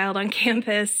was a child on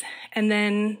campus. And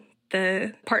then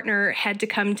the partner had to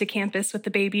come to campus with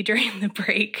the baby during the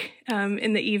break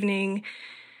in the evening,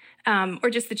 or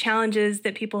just the challenges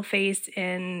that people face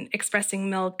in expressing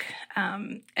milk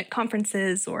at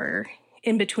conferences or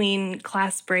in between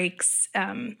class breaks.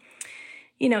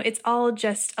 It's all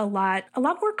just a lot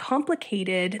more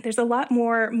complicated. There's a lot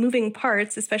more moving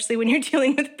parts, especially when you're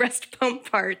dealing with breast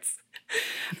pump parts.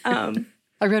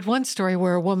 I read one story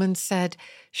where a woman said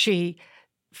she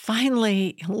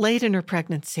finally, late in her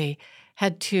pregnancy,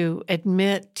 had to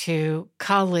admit to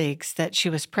colleagues that she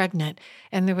was pregnant,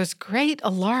 and there was great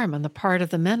alarm on the part of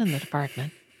the men in the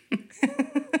department.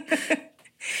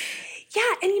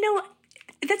 Yeah, and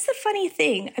that's the funny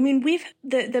thing. I mean,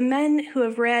 the men who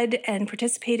have read and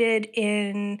participated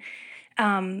in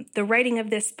the writing of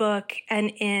this book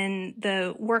and in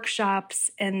the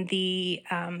workshops and the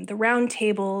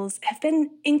roundtables have been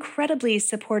incredibly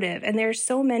supportive, and there's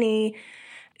so many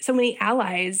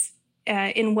allies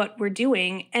in what we're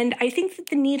doing. And I think that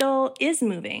the needle is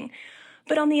moving.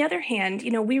 But on the other hand,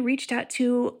 we reached out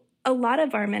to a lot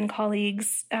of our men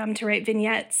colleagues to write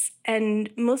vignettes, and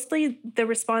mostly the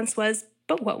response was,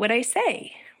 but what would I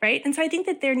say, right? And so I think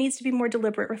that there needs to be more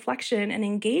deliberate reflection and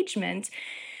engagement.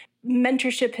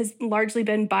 Mentorship has largely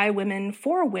been by women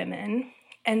for women,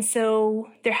 and so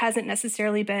there hasn't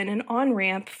necessarily been an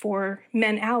on-ramp for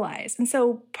men allies. And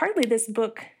so partly this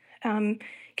book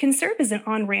can serve as an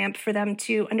on-ramp for them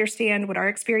to understand what our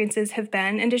experiences have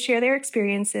been and to share their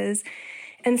experiences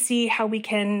and see how we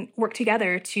can work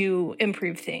together to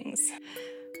improve things.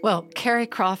 Well, Carrie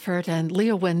Crawford and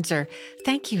Leah Windsor,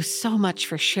 thank you so much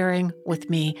for sharing with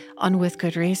me on With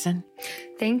Good Reason.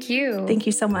 Thank you. Thank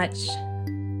you so much.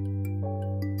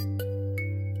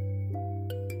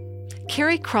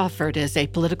 Carrie Crawford is a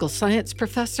political science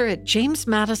professor at James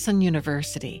Madison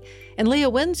University, and Leah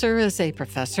Windsor is a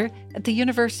professor at the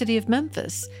University of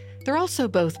Memphis. They're also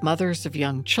both mothers of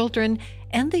young children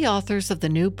and the authors of the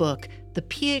new book, The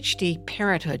PhD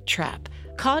Parenthood Trap: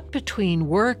 Caught Between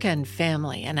Work and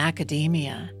Family and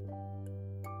Academia.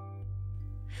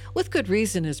 With Good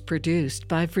Reason is produced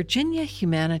by Virginia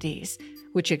Humanities,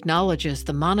 which acknowledges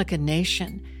the Monaca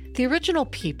Nation, the original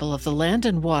people of the land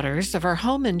and waters of our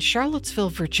home in Charlottesville,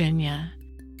 Virginia.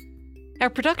 Our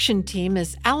production team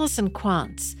is Allison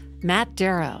Quantz, Matt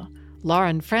Darrow,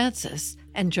 Lauren Francis,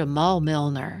 and Jamal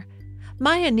Milner.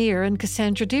 Maya Neer and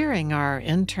Cassandra Deering are our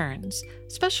interns.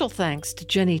 Special thanks to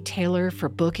Jenny Taylor for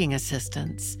booking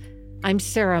assistance. I'm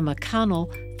Sarah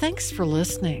McConnell. Thanks for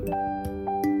listening.